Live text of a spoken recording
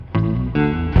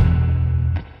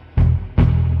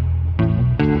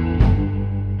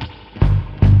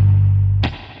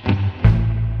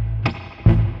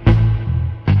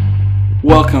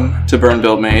to Burn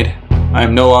Build Made.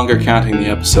 I'm no longer counting the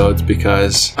episodes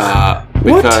because well,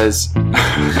 we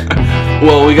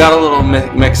got a little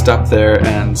mixed up there,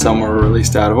 and some were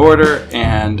released out of order,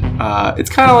 and it's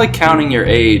kind of like counting your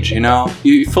age, you know?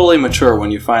 You fully mature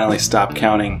when you finally stop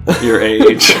counting your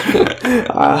age.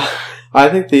 I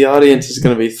think the audience is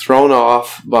going to be thrown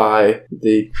off by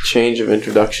the change of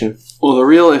introduction. Well, the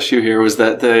real issue here was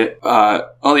that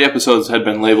all the episodes had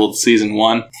been labeled Season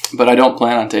 1, but I don't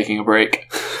plan on taking a break.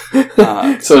 So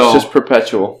it's just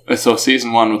perpetual. So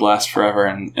Season 1 would last forever,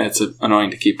 and it's annoying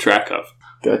to keep track of.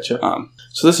 Gotcha.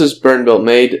 So this is Burn Built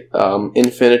Made,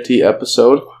 Infinity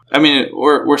episode. I mean,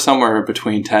 we're somewhere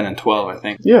between 10 and 12, I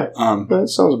think. Yeah, that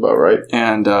sounds about right.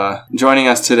 And joining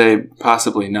us today,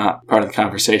 possibly not part of the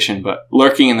conversation, but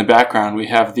lurking in the background, we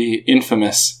have the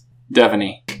infamous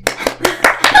Devaney.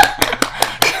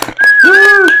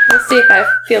 Let's see if I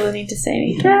feel the need to say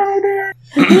anything.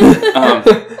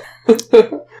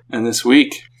 And this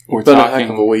week, we're been talking... a heck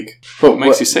of a week. What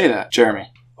makes you say that,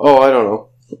 Jeremy? Oh, I don't know.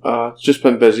 It's just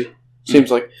been busy. Seems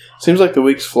like the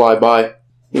weeks fly by,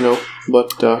 you know,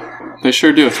 but... They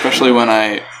sure do, especially when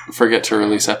I forget to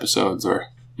release episodes or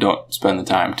don't spend the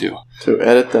time to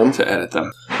edit them.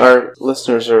 Our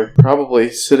listeners are probably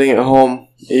sitting at home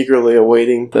eagerly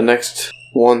awaiting the next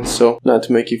one, so not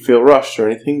to make you feel rushed or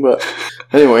anything, but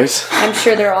anyways. I'm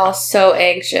sure they're all so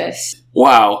anxious.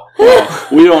 Wow. Well,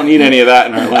 we don't need any of that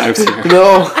in our lives here.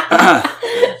 No,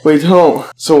 we don't.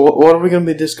 So what are we going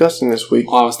to be discussing this week?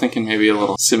 Well, I was thinking maybe a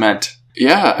little cement.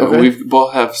 Yeah, okay. We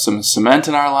both have some cement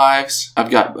in our lives. I've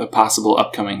got a possible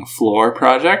upcoming floor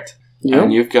project,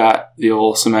 and you've got the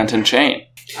old cement and chain.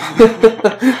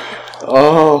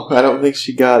 Oh, I don't think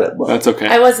she got it. But that's okay.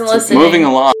 I wasn't listening. Moving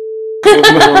along.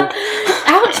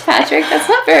 Ouch, Patrick, that's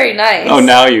not very nice. Oh,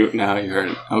 now you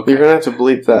heard it. Okay. You're going to have to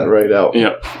bleep that right out.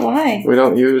 Yep. Why? We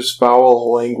don't use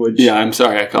foul language. Yeah, I'm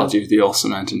sorry I called you the old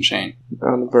cement and chain.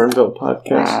 On the Burn Built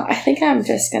podcast. I think I'm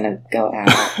just going to go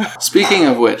out. Speaking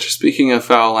of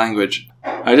foul language,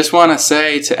 I just want to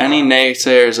say to any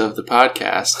naysayers of the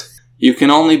podcast, you can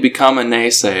only become a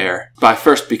naysayer by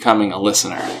first becoming a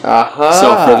listener. Aha.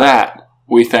 So for that,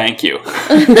 we thank you.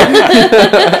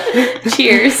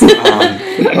 Cheers.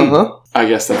 I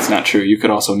guess that's not true. You could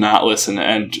also not listen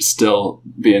and still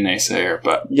be a naysayer,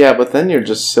 but... Yeah, but then you're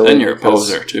just silly. Then you're a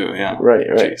poser, too, yeah. Right.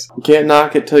 Jeez. You can't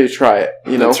knock it till you try it,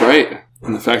 you know? That's right.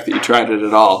 And the fact that you tried it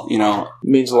at all, you know...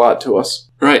 means a lot to us.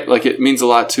 Right, like it means a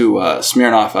lot to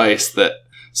Smirnoff Ice that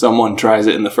someone tries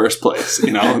it in the first place,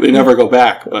 you know? They never go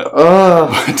back, but...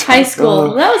 High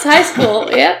school. That was high school.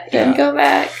 Yep, didn't go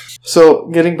back. So,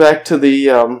 getting back to the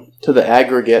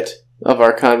aggregate of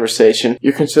our conversation,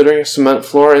 you're considering a cement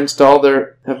floor install.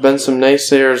 There have been some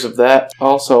naysayers of that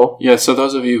also. Yeah, so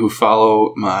those of you who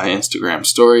follow my Instagram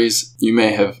stories, you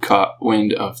may have caught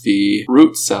wind of the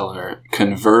root cellar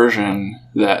conversion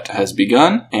that has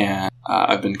begun, and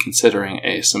I've been considering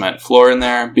a cement floor in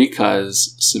there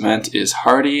because cement is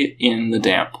hardy in the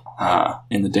damp.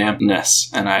 In the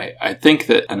dampness. And I think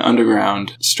that an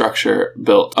underground structure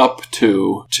built up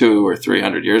to 200 or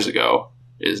 300 years ago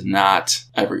is not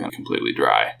ever going to completely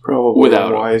dry. Probably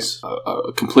without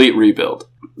a complete rebuild.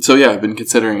 So yeah, I've been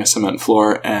considering a cement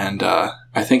floor, and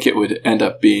I think it would end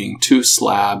up being 2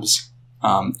 slabs,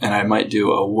 and I might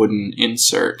do a wooden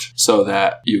insert so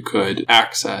that you could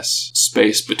access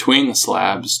space between the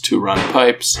slabs to run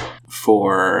pipes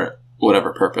for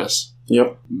whatever purpose.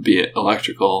 Yep. Be it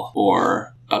electrical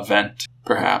or a vent,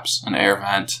 perhaps, an air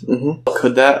vent. Mm-hmm.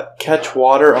 Could that catch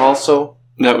water also?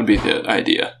 That would be the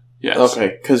idea, yes.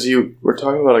 Okay, because we're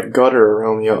talking about a gutter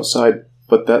around the outside,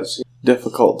 but that's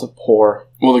difficult to pour.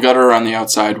 Well, the gutter around the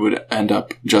outside would end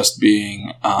up just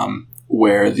being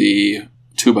where the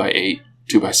 2x8,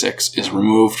 2x6 is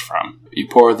removed from. You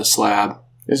pour the slab,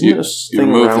 you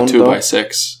remove the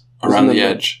 2x6 around the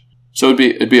edge. So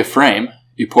it'd be a frame.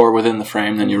 You pour within the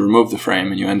frame, then you remove the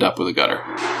frame, and you end up with a gutter.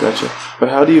 Gotcha. But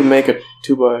how do you make a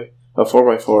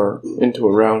 4x4 into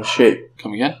a round shape?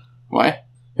 Come again? Why?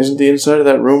 Isn't the inside of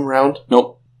that room round?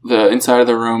 Nope. The inside of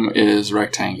the room is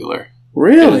rectangular.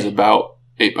 Really? It is about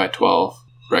 8x12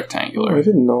 rectangular. Oh, I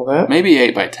didn't know that. Maybe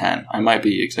 8x10. I might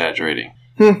be exaggerating.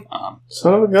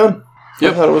 Son of a gun.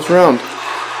 Yep. I thought it was round.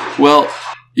 Well,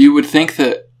 you would think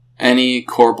that any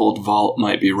corbelled vault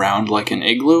might be round like an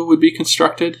igloo would be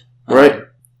constructed. Right.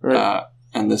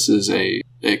 And this is a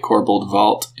corbelled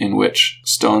vault in which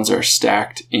stones are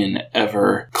stacked in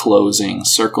ever-closing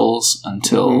circles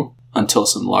until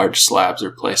some large slabs are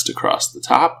placed across the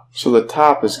top. So the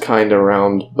top is kind of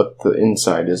round, but the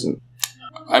inside isn't.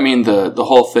 I mean, the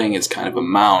whole thing is kind of a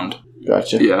mound.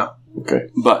 Gotcha. Yeah. Okay.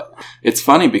 But it's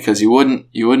funny because you wouldn't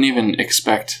even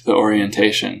expect the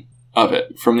orientation of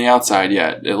it. From the outside,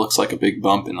 yeah, it looks like a big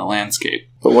bump in the landscape.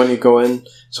 But when you go in,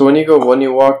 when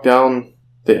you walk down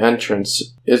the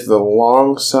entrance, is the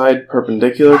long side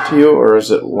perpendicular to you, or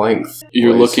is it length?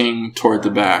 You're looking toward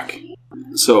the back.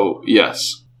 So,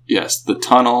 yes,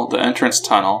 the entrance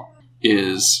tunnel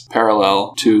is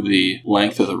parallel to the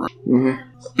length of the room.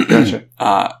 Mm-hmm.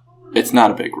 Gotcha. It's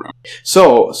not a big room.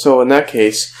 So in that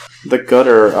case, the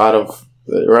gutter out of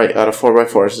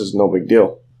 4x4s is no big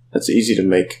deal. That's easy to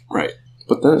make. Right.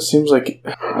 But then it seems like,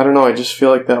 I don't know, I just feel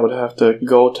like that would have to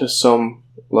go to some,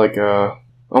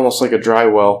 almost like a dry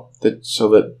well, that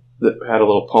had a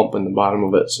little pump in the bottom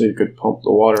of it so you could pump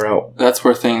the water out. That's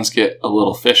where things get a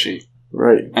little fishy.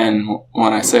 Right. And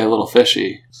when I say a little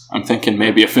fishy, I'm thinking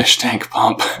maybe a fish tank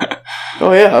pump.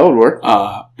 Oh yeah, that would work.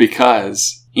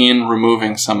 Because in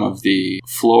removing some of the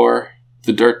floor,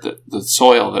 the dirt, the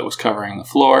soil that was covering the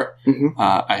floor,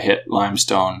 I hit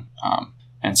limestone.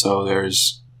 And so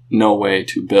there's no way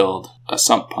to build a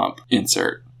sump pump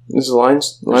insert. Is the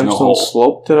limestone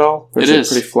sloped at all? Or It is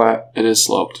pretty flat? It is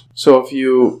sloped. So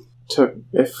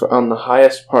if on the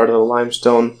highest part of the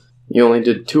limestone you only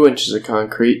did 2 inches of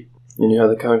concrete, and you have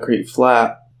the concrete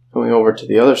flat going over to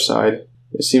the other side,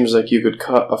 it seems like you could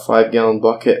cut a 5-gallon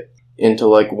bucket into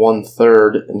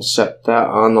 1/3 and set that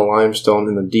on the limestone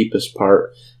in the deepest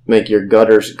part, make your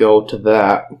gutters go to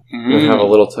that, and have a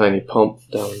little tiny pump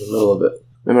down in the middle of it.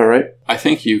 Am I right? I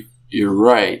think you're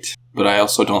right, but I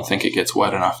also don't think it gets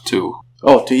wet enough to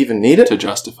even need it? To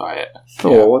justify it.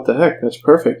 Oh, well, what the heck? That's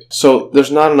perfect. So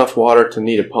there's not enough water to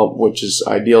need a pump, which is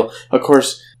ideal. Of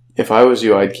course, if I was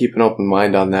you, I'd keep an open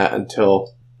mind on that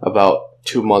until about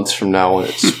 2 months from now when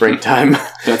it's springtime.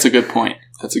 That's a good point.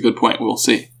 We'll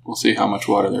see. We'll see how much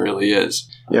water there really is.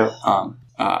 Yeah.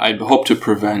 I hope to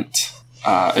prevent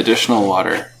additional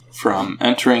water from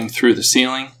entering through the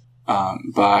ceiling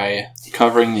by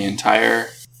covering the entire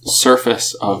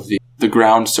surface of the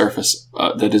ground surface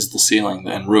that is the ceiling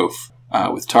and roof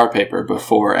with tar paper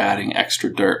before adding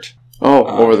extra dirt. Oh,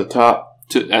 over the top.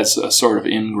 As a sort of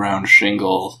in-ground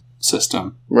shingle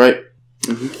system. Right.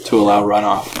 To allow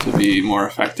runoff to be more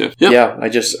effective. Yep. Yeah, I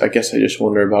guess I just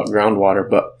wonder about groundwater,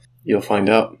 but you'll find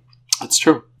out. That's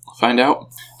true. I'll find out.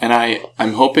 And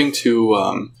I'm hoping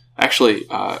to,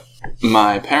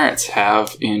 my parents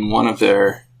have in one of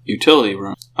their utility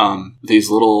rooms, these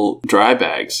little dry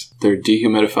bags. They're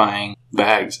dehumidifying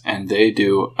bags, and they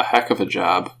do a heck of a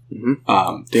job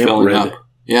filling up.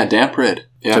 Yeah, damp rid.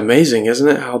 Yeah. It's amazing, isn't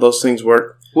it, how those things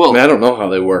work? Well, I don't know how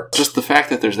they work. Just the fact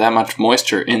that there's that much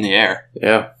moisture in the air.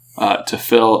 Yeah. To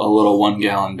fill a little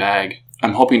 1-gallon bag.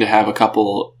 I'm hoping to have a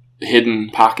couple hidden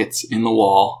pockets in the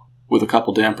wall with a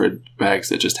couple damp rid bags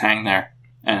that just hang there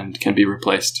and can be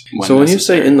replaced when So when you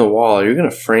say in the wall, are you going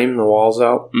to frame the walls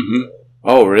out? Mm-hmm.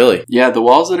 Oh, really? Yeah, the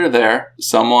walls that are there,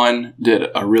 someone did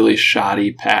a really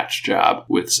shoddy patch job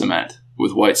with cement,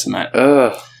 with white cement.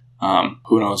 Ugh.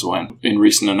 Who knows when, in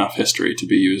recent enough history to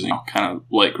be using kind of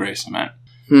light gray cement.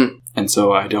 And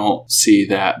so I don't see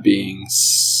that being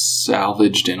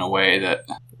salvaged in a way that,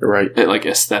 right,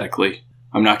 aesthetically,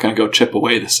 I'm not going to go chip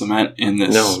away the cement in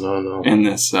this. No. In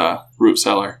this root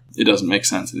cellar. It doesn't make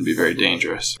sense and it'd be very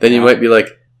dangerous. Then you might be like,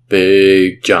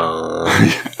 Big John,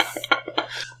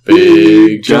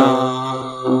 Big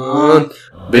John,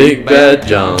 Big Bad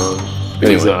John.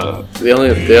 Anyway, the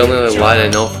only line I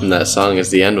know from that song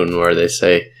is the end one where they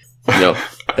say,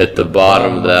 at the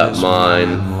bottom of that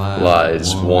mine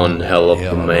lies one hell of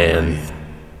a man.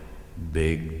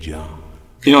 Big John.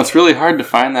 It's really hard to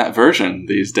find that version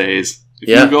these days. If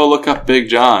you go look up Big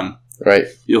John, right,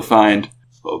 you'll find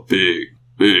a big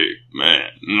man.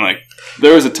 And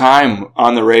there was a time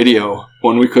on the radio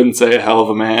when we couldn't say a hell of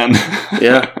a man.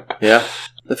 Yeah.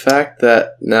 The fact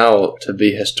that now, to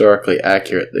be historically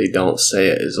accurate, they don't say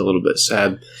it is a little bit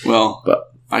sad. Well,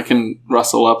 but I can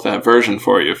rustle up that version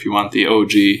for you if you want the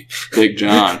OG Big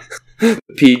John.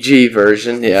 PG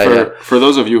version, For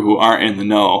those of you who aren't in the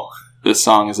know, this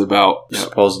song is about...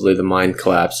 Supposedly the mine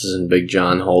collapses and Big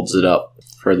John holds it up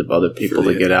for the other people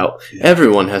to get out. Yeah.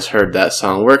 Everyone has heard that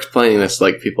song. We're explaining this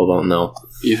like people don't know.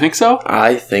 You think so?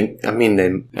 Everybody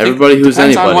who's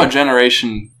anybody. Depends on what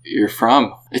generation you're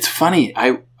from. It's funny.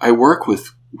 I work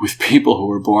with people who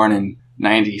were born in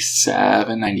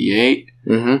 97, 98.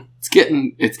 Mm-hmm.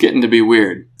 It's getting to be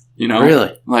weird,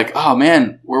 Really? Oh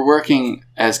man, we're working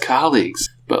as colleagues,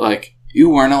 but you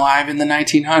weren't alive in the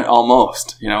 1900s,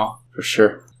 almost, For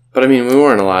sure. But we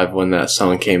weren't alive when that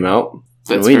song came out.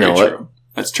 That's we very know true.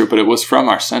 That's true, but it was from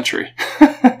our century.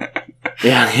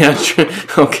 Yeah, true.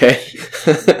 Okay.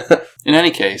 In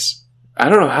any case, I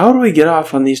don't know. How do we get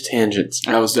off on these tangents?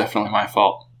 That was definitely my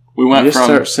fault. We You went just from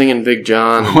start singing Big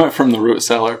John. we went from the root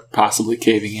cellar possibly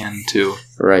caving in to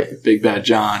Right. Big Bad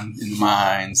John in the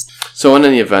mines. So in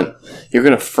any event, you're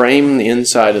going to frame the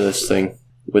inside of this thing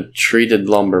with treated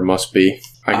lumber, must be.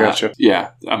 I gotcha.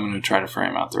 Yeah, I'm going to try to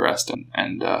frame out the rest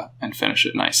and finish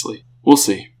it nicely. We'll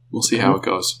see. We'll see how it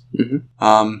goes.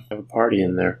 Mm-hmm. Have a party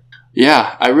in there.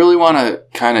 Yeah, I really want to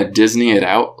kind of Disney it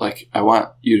out. Like, I want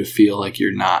you to feel like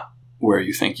you're not where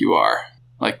you think you are.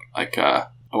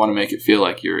 I want to make it feel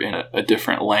like you're in a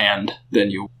different land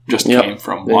than you just came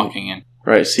from walking in.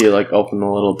 Right, so you open the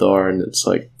little door and it's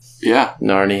Yeah.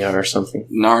 Narnia or something.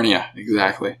 Narnia,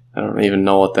 exactly. I don't even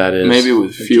know what that is. Maybe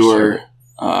with fewer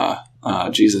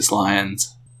Jesus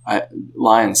lions.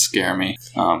 Lions scare me.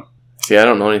 See, I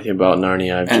don't know anything about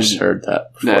Narnia. I've just heard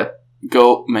that before. That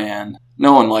goat man.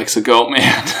 No one likes a goat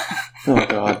man. Oh,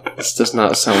 God. This does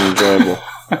not sound enjoyable.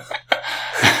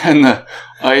 And the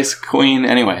Ice Queen.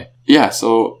 Anyway, yeah,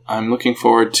 so I'm looking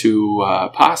forward to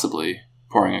possibly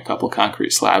pouring a couple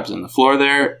concrete slabs in the floor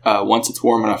there once it's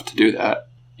warm enough to do that.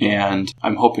 And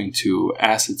I'm hoping to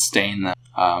acid stain them,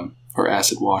 or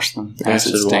acid wash them.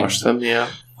 Acid wash them, yeah.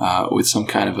 With some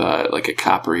kind of a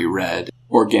coppery red,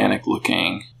 organic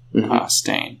looking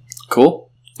stain.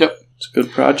 Cool. Yep. It's a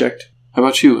good project. How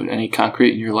about you? Any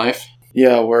concrete in your life?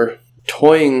 Yeah, we're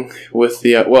toying with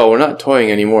the... well, we're not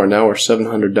toying anymore. Now we're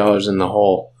 $700 in the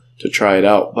hole to try it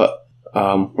out. But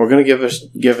we're going to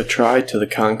give a try to the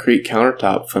concrete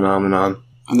countertop phenomenon.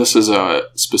 And this is a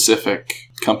specific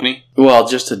company? Well,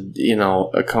 just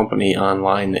a company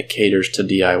online that caters to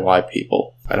DIY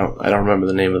people. I don't remember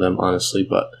the name of them, honestly.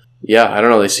 But yeah, I don't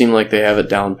know. They seem like they have it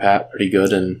down pat pretty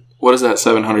good. And what does that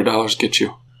 $700 get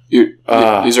you?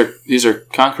 These are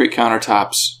concrete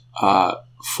countertops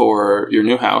for your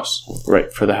new house.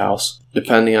 Right, for the house.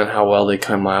 Depending on how well they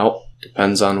come out,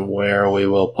 depends on where we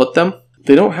will put them.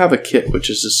 They don't have a kit, which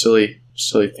is a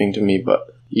silly thing to me, but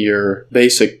your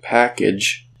basic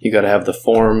package, you got to have the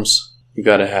forms, you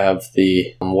got to have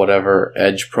the whatever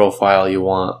edge profile you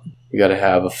want, you got to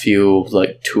have a few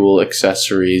tool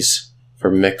accessories for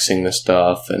mixing the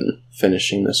stuff and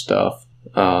finishing the stuff.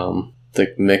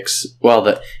 The mix,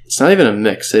 it's not even a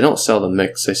mix. They don't sell the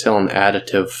mix. They sell an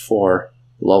additive for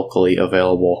locally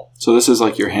available. So this is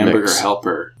like your hamburger mix.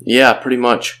 helper. Yeah, pretty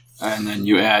much. And then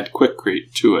you add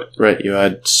Quikrete to it. Right, you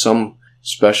add some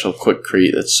special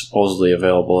Quikrete that's supposedly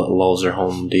available at Lowe's or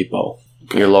Home Depot.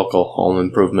 Okay. Your local home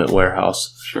improvement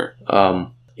warehouse. Sure.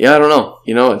 Yeah, I don't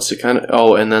know. It's a kind of...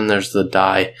 Oh, and then there's the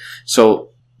dye.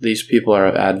 So these people are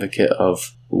an advocate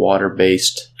of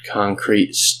water-based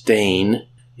concrete stain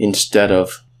instead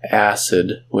of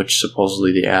acid, which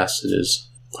supposedly the acid is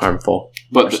harmful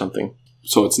or something.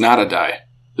 So it's not a dye.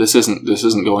 This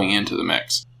isn't going into the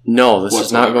mix. No, this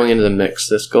is not going into the mix.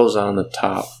 This goes on the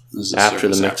top after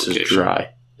the mix is dry.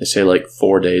 They say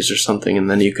 4 days or something, and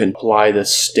then you can apply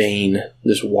this stain,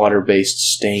 this water-based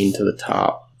stain to the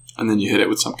top. And then you hit it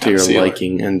with some kind of sealer. To your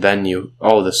liking, and then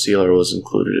the sealer was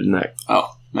included in that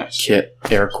nice kit,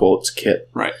 air quotes kit.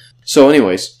 Right. So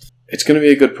anyways, it's going to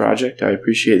be a good project. I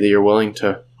appreciate that you're willing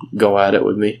to go at it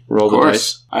with me. Roll the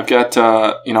dice. I've got,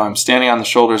 I'm standing on the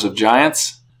shoulders of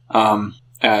giants,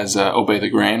 as Obey the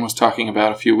Grain was talking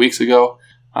about a few weeks ago.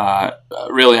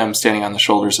 Really, I'm standing on the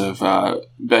shoulders of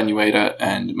Ben Ueda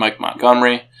and Mike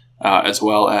Montgomery, as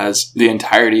well as the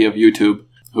entirety of YouTube,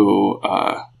 who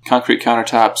concrete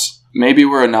countertops maybe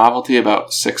were a novelty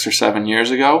about 6 or 7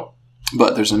 years ago,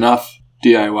 but there's enough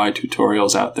DIY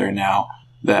tutorials out there now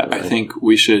that I think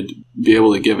we should be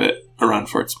able to give it a run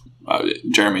for its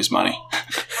Jeremy's money.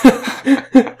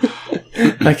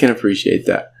 I can appreciate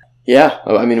that. Yeah,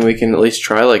 I mean, we can at least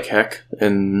try like heck,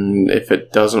 and if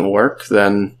it doesn't work,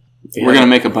 then... Yeah. We're going to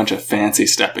make a bunch of fancy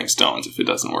stepping stones if it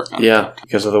doesn't work on that.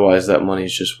 Because otherwise that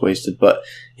money's just wasted. But,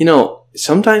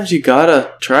 sometimes you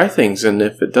gotta try things, and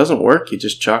if it doesn't work, you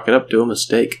just chalk it up to a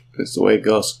mistake. That's the way it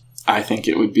goes. I think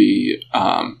it would be...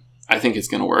 I think it's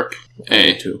going to work,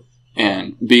 A. Too.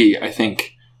 And B, I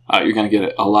think you're going to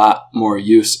get a lot more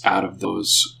use out of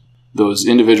those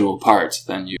individual parts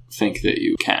than you think that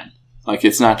you can.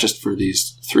 It's not just for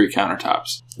these 3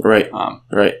 countertops. Right.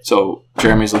 Right. So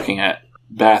Jeremy's looking at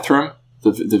bathroom,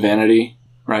 the vanity,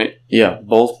 right? Yeah,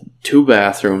 both 2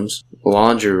 bathrooms,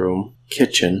 laundry room,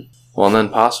 kitchen, and then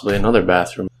possibly another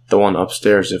bathroom. The one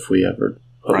upstairs if we ever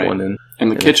put one in.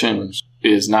 And the kitchen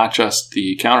is not just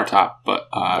the countertop, but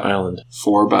island.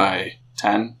 4 by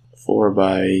 10? 4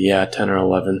 by 10 or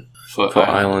 11 foot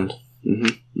island. Mm-hmm.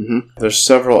 Mm-hmm. There's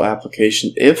several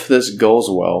applications. If this goes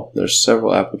well, there's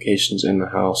several applications in the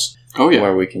house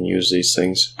where we can use these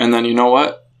things. And then you know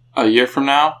what? A year from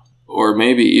now, or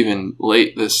maybe even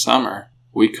late this summer,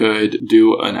 we could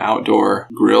do an outdoor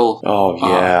grill Oh,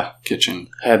 yeah. kitchen.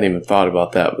 I hadn't even thought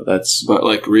about that, but that's... But,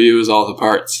 like, reuse all the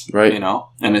parts, Right. you know?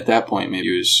 And at that point, maybe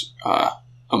use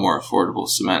a more affordable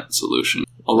cement solution.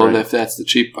 Although Right. if that's the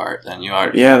cheap part, then you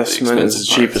already Yeah, have the cement is the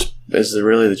expensive parts. cheapest,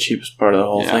 really the cheapest part of the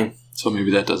whole Yeah. thing. So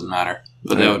maybe that doesn't matter.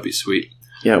 But Right. that would be sweet.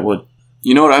 Yeah, it would.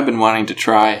 You know what I've been wanting to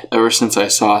try ever since I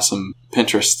saw some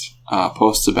Pinterest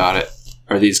posts about it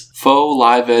are these faux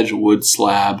live edge wood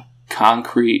slab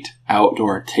concrete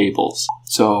outdoor tables.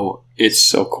 So it's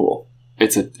So cool.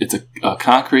 it's a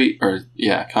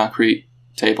concrete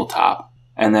tabletop,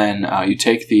 and then you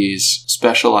take these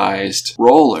specialized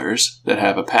rollers that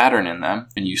have a pattern in them,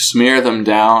 and you smear them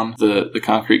down the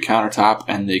concrete countertop,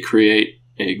 and they create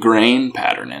a grain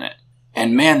pattern in it.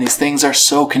 And man, these things are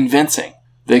so convincing.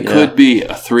 They could be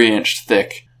a 3-inch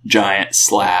thick giant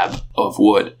slab of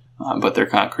wood, but they're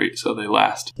concrete, so they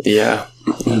last. Yeah,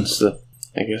 that's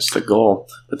I guess the goal.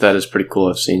 But that is pretty cool.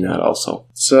 I've seen that also.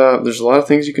 It's there's a lot of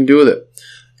things you can do with it.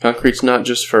 Concrete's not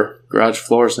just for garage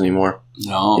floors anymore.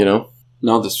 No, You know?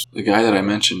 no. The guy that I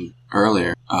mentioned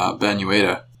earlier, Ben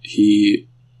Ueda,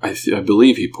 I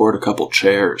believe he poured a couple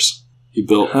chairs. He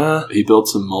built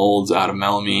some molds out of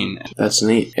melamine. That's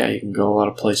neat. Yeah, you can go a lot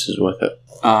of places with it.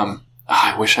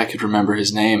 I wish I could remember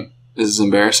his name. This is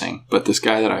embarrassing, but this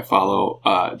guy that I follow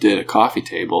did a coffee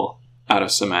table out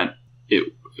of cement.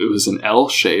 It was an L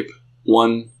shape.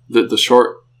 The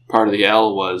short part of the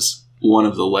L was one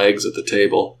of the legs of the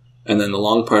table, and then the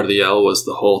long part of the L was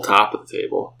the whole top of the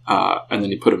table. And then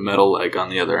he put a metal leg on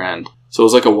the other end. So it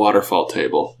was like a waterfall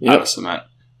table out of cement.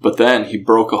 But then he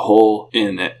broke a hole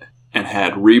in it and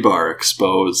had rebar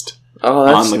exposed Oh,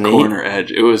 that's on the neat. corner edge.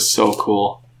 It was so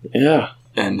cool. Yeah.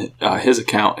 And his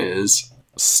account is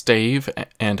Stave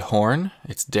and Horn.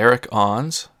 It's Derek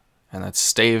Ons, and that's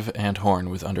Stave and Horn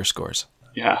with underscores.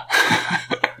 Yeah.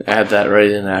 Add that right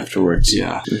in afterwards.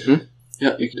 Yeah. Mm-hmm.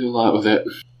 Yeah, you can do a lot with it.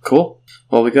 Cool.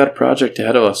 Well, we got a project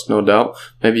ahead of us, no doubt.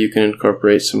 Maybe you can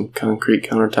incorporate some concrete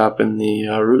countertop in the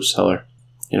root cellar.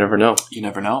 You never know. You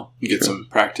never know. You get True. some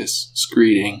practice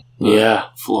screeding the Yeah.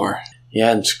 floor.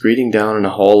 Yeah, and screeding down in a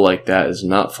hole like that is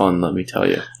not fun, let me tell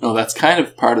you. No, that's kind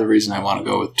of part of the reason I want to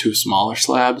go with 2 smaller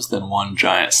slabs than 1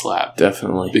 giant slab.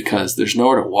 Definitely. Because there's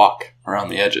nowhere to walk around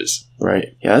the edges.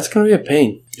 Right. Yeah, that's going to be a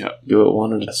pain. Yeah. Do it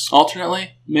one at a time.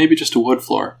 Alternately, maybe just a wood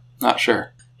floor. Not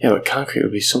sure. Yeah, but concrete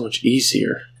would be so much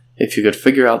easier. If you could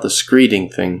figure out the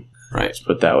screeding thing, Right. let's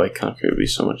put it that way, concrete would be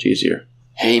so much easier.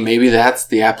 Hey, maybe that's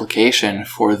the application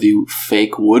for the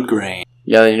fake wood grain.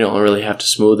 Yeah, then you don't really have to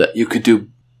smooth it. You could do,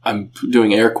 I'm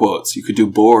doing air quotes, you could do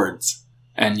boards,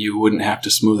 and you wouldn't have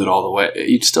to smooth it all the way.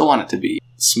 You'd still want it to be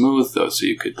smooth, though, so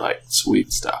you could, like,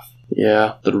 sweep stuff.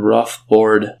 Yeah, the rough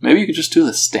board. Maybe you could just do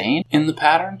the stain in the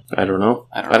pattern? I don't know.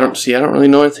 I don't know. I don't really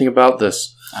know anything about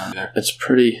this. There. It's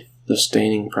pretty, the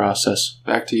staining process.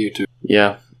 Back to you two.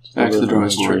 Yeah. Back to the drawing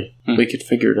mystery. board. Hmm. We could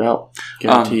figure it out.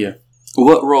 Guarantee you.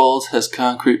 What roles has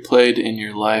concrete played in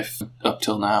your life up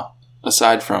till now?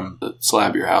 Aside from the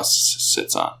slab your house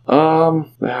sits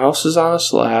on. The house is on a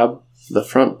slab. The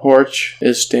front porch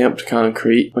is stamped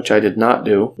concrete, which I did not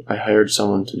do. I hired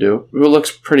someone to do. It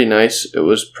looks pretty nice. It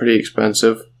was pretty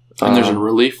expensive. And there's a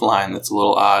relief line that's a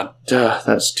little odd.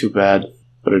 That's too bad,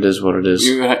 but it is what it is.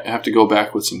 You have to go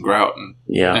back with some grout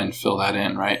Yeah. and fill that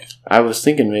in, right? I was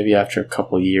thinking maybe after a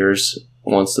couple years,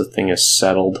 once the thing is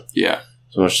settled, Yeah.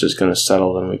 so much is going to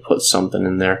settle, then we put something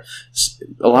in there.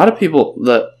 A lot of people,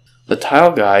 the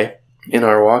tile guy in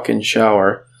our walk-in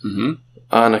shower, Mm-hmm.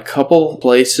 on a couple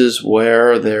places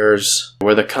where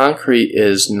the concrete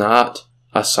is not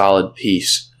a solid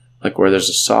piece, like where there's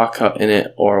a saw cut in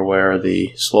it or where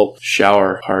the slope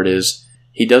shower part is,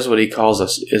 he does what he calls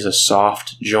a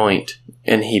soft joint,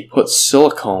 and he puts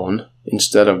silicone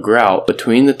instead of grout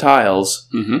between the tiles,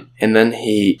 Mm-hmm. and then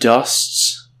he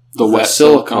dusts The wet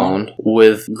silicone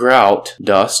with grout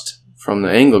dust from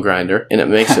the angle grinder, and it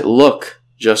makes it look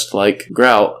just like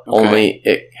grout, Okay. only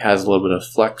it has a little bit of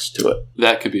flex to it.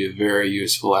 That could be a very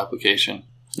useful application.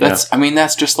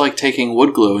 That's just like taking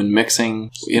wood glue and mixing,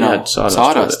 Yeah,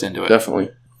 sawdust into it. Definitely.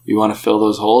 You want to fill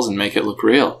those holes and make it look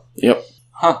real. Yep.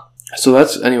 Huh. So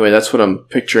that's what I'm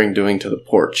picturing doing to the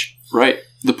porch. Right.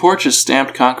 The porch is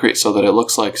stamped concrete so that it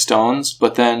looks like stones,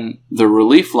 but then the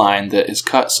relief line that is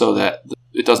cut so that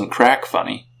it doesn't crack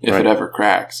funny, if Right. it ever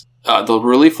cracks. The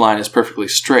relief line is perfectly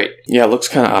straight. Yeah, it looks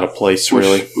kind of out of place,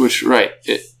 really. Right.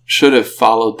 It should have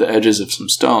followed the edges of some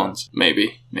stones.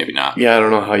 Maybe not. Yeah, I don't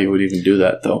know how you would even do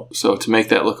that, though. So to make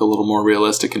that look a little more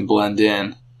realistic and blend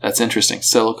in, that's interesting.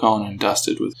 Silicone and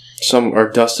dusted with... Some are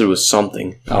dusted with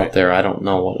something out Right. there. I don't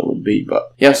know what it would be,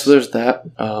 but yeah. So there's that.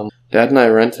 Dad and I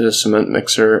rented a cement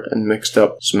mixer and mixed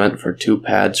up cement for 2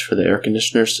 pads for the air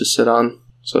conditioners to sit on.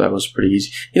 So that was pretty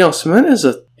easy. Cement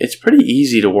it's pretty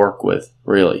easy to work with,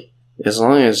 really. As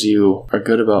long as you are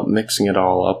good about mixing it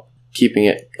all up, keeping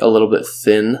it a little bit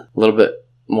thin, a little bit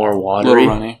more A watery. little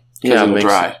runny. Because it'll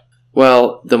dry.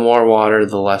 Well, the more water,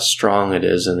 the less strong it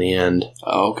is in the end.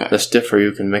 Oh, okay. The stiffer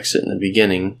you can mix it in the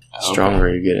beginning, the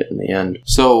stronger you get it in the end.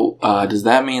 So, does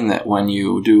that mean that when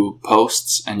you do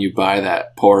posts and you buy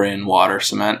that pour-in water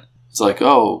cement, it's like,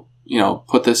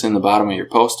 put this in the bottom of your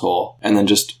post hole and then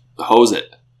just hose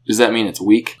it? Does that mean it's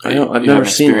weak? I know. I've never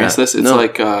seen that. This? It's no.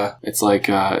 it's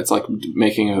like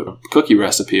making a cookie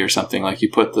recipe or something. Like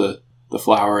you put the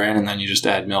flour in and then you just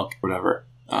add milk or whatever.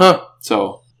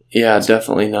 So yeah,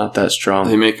 definitely not that strong.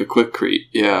 they make a Quikrete,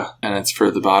 and it's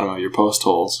for the bottom of your post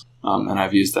holes. And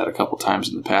I've used that a couple times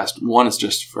in the past. One is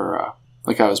just for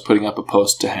I was putting up a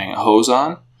post to hang a hose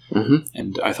on,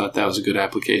 and I thought that was a good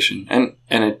application. And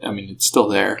it's still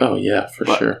there. Oh yeah, for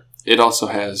sure. It also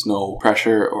has no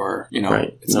pressure or,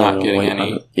 it's not getting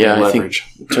any leverage.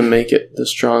 I think to make it the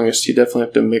strongest, you definitely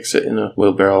have to mix it in a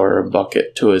wheelbarrow or a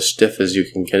bucket to as stiff as you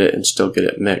can get it and still get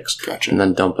it mixed. Gotcha. And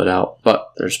then dump it out.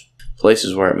 But there's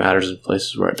places where it matters and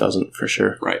places where it doesn't, for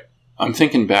sure. Right. I'm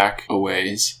thinking back a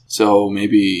ways. So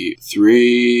maybe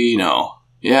 3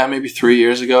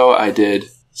 years ago, I did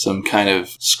some kind of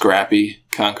scrappy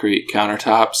concrete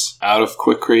countertops out of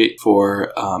Quikrete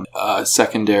for a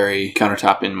secondary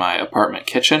countertop in my apartment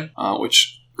kitchen,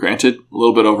 which, granted, a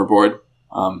little bit overboard.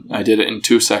 I did it in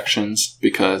 2 sections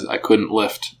because I couldn't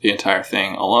lift the entire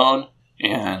thing alone,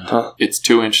 and it's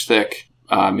 2-inch thick,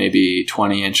 maybe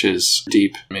 20 inches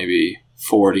deep, maybe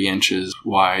 40 inches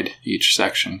wide each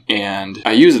section. And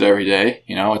I use it every day.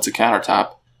 It's a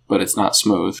countertop, but it's not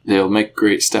smooth. They'll make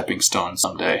great stepping stones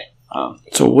someday.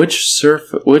 So which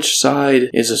side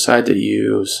is the side that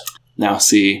you use? Now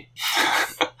see,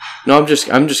 No,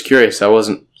 I'm just curious.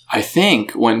 I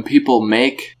think when people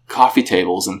make coffee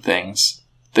tables and things,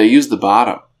 they use the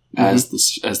bottom as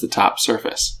the top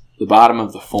surface, the bottom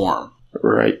of the form,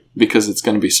 right, because it's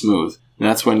going to be smooth. And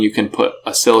that's when you can put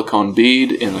a silicone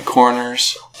bead in the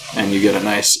corners, and you get a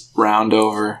nice round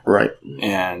over, right,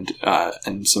 and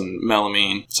some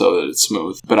melamine so that it's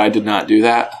smooth. But I did not do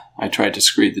that. I tried to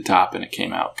screed the top, and it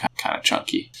came out kind of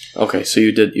chunky. Okay, so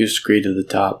you screeded the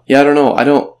top. Yeah, I don't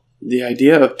know. The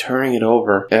idea of turning it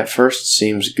over at first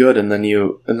seems good, and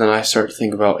then I start to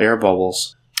think about air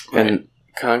bubbles. Right. And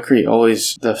concrete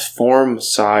the form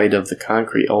side of the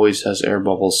concrete always has air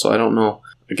bubbles, so I don't know.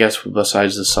 I guess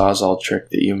besides the Sawzall trick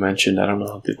that you mentioned, I don't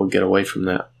know how people get away from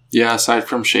that. Yeah, aside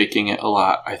from shaking it a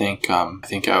lot, I think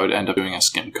I would end up doing a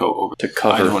skim coat over to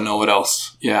cover. I don't know what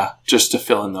else. Yeah, just to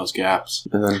fill in those gaps.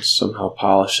 And then somehow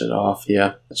polish it off.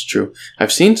 Yeah, that's true.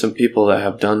 I've seen some people that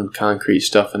have done concrete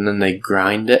stuff and then they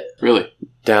grind it. Really?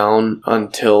 Down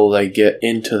until they get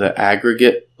into the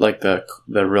aggregate, like the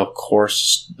real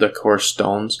coarse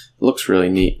stones. It looks really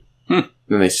neat. Then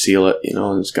they seal it,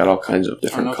 and it's got all kinds of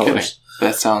different colors. Kidding.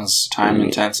 That sounds time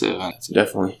intensive.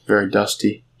 Definitely very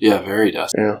dusty. Yeah, very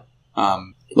dusty. Yeah.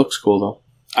 Looks cool though.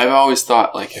 I've always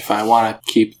thought, if I want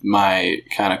to keep my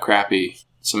kind of crappy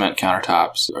cement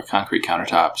countertops or concrete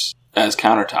countertops as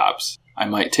countertops, I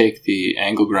might take the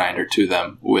angle grinder to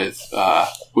them with a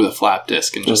flap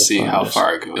disc and just see how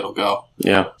far it'll go.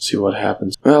 Yeah, see what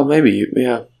happens. Well, maybe you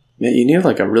need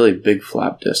like a really big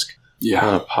flap disc. Yeah.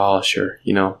 On a polisher,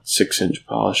 6-inch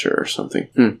polisher or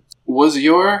something. Was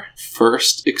your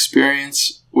first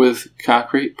experience with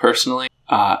concrete personally?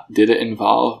 Did it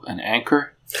involve an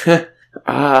anchor?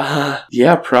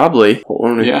 Yeah, probably.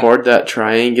 When we poured that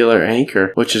triangular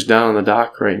anchor, which is down on the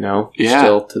dock right now,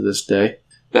 still to this day.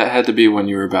 That had to be when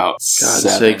you were about God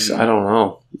 7. sakes, I don't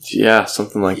know. Yeah,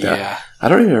 something like that. Yeah. I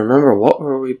don't even remember what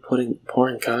were we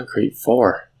pouring concrete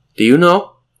for. Do you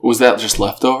know? Was that just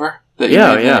leftover? The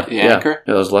anchor?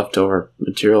 It was leftover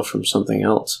material from something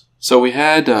else. So we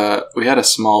had a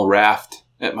small raft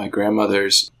at my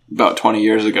grandmother's about 20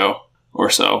 years ago or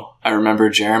so. I remember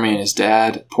Jeremy and his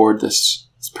dad poured this.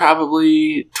 It's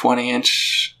probably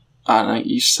 20-inch on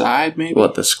each side, maybe.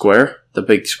 What, the square? The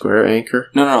big square anchor?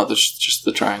 No, just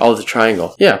the triangle. Oh, the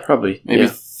triangle. Yeah, probably. Maybe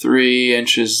 3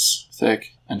 inches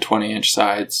thick and 20-inch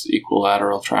sides,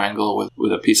 equilateral triangle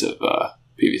with a piece of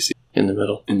PVC in the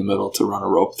middle to run a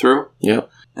rope through.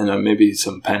 Yep. And then maybe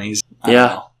some pennies.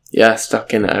 Yeah,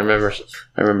 stuck in it. I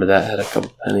remember that had a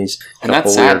couple pennies. And that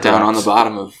sat down on the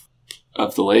bottom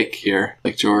of the lake here,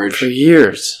 Lake George. For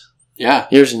years. Yeah.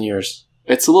 Years and years.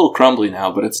 It's a little crumbly now,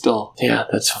 but it's still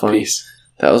that's funny. Piece.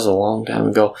 That was a long time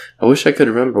ago. I wish I could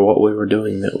remember what we were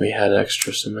doing that we had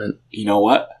extra cement. You know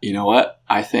what?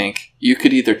 I think you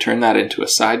could either turn that into a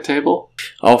side table.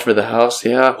 Oh, for the house,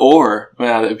 yeah. Or,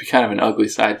 well, it'd be kind of an ugly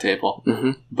side table.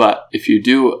 Mm-hmm. But if you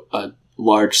do a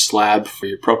large slab for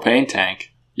your propane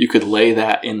tank, you could lay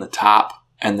that in the top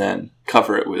and then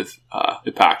cover it with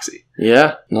epoxy.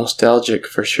 Yeah, nostalgic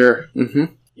for sure. Mm-hmm.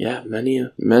 Yeah, many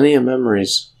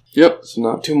memories. Yep. So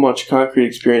not too much concrete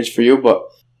experience for you, but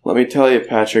let me tell you,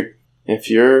 Patrick, if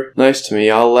you're nice to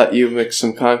me, I'll let you mix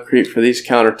some concrete for these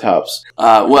countertops.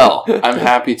 Well, I'm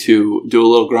happy to do a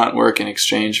little grunt work in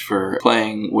exchange for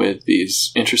playing with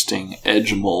these interesting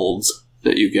edge molds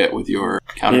that you get with your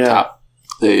countertop. Yeah.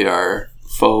 They are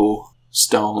faux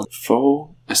stone.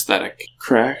 Faux? Aesthetic.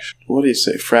 What do you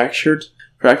say? Fractured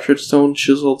stone?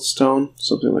 Chiseled stone?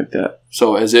 Something like that.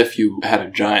 So as if you had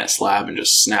a giant slab and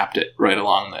just snapped it right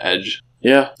along the edge.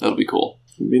 Yeah. That'll be cool.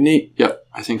 It'd be neat. Yep.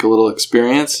 I think a little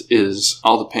experience is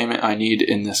all the payment I need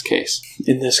in this case.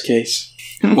 In this case.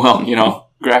 Well,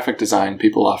 graphic design,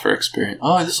 people offer experience.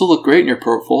 Oh, this will look great in your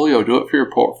portfolio. Do it for your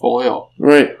portfolio.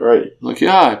 Right. Like,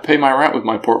 yeah, I pay my rent with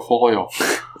my portfolio.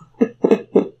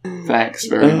 Thanks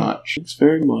very much. Thanks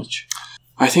very much.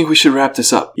 I think we should wrap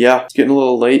this up. Yeah, it's getting a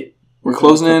little late. We're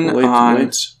closing in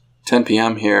on 10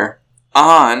 p.m. here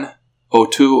on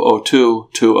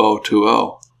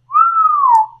 02/02/2020.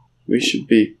 We should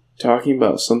be talking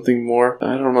about something more,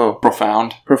 I don't know.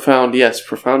 Profound. Profound, yes.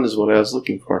 Profound is what I was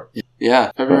looking for.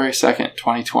 Yeah, February 2nd,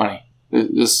 2020.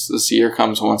 This year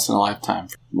comes once in a lifetime.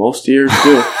 Most years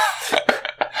do.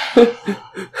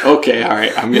 Okay, all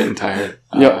right. I'm getting tired.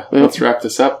 Yep. Let's wrap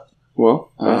this up.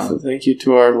 Well, thank you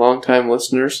to our longtime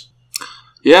listeners.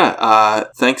 Yeah,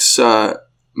 thanks,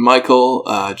 Michael,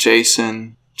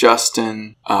 Jason,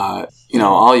 Justin, all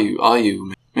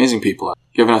you amazing people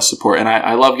giving us support. And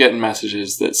I love getting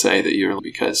messages that say that you're,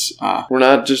 because we're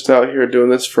not just out here doing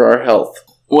this for our health.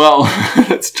 Well,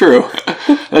 that's true.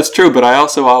 That's true, but I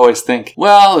also always think,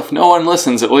 well, if no one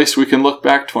listens, at least we can look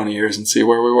back 20 years and see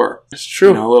where we were. It's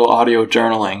true. A little audio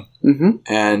journaling. Mm-hmm.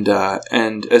 And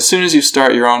as soon as you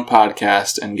start your own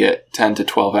podcast and get 10 to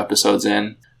 12 episodes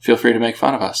in, feel free to make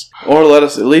fun of us. Or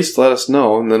at least let us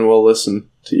know, and then we'll listen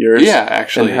to yours. Yeah,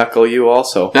 actually. And heckle you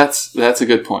also. That's a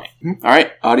good point. Mm-hmm. All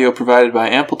right, audio provided by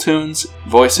Amplitunes,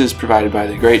 voices provided by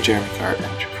the great Jeremy Cart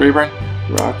and Richard Freeburn.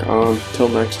 Rock on. Till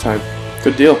next time.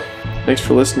 Good deal. Thanks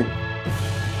for listening.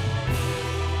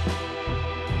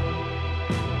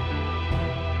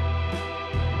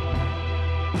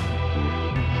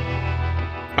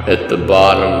 At the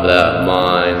bottom of that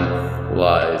mine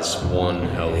lies one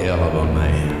hell Hell of a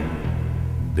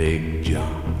man, Big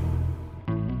John.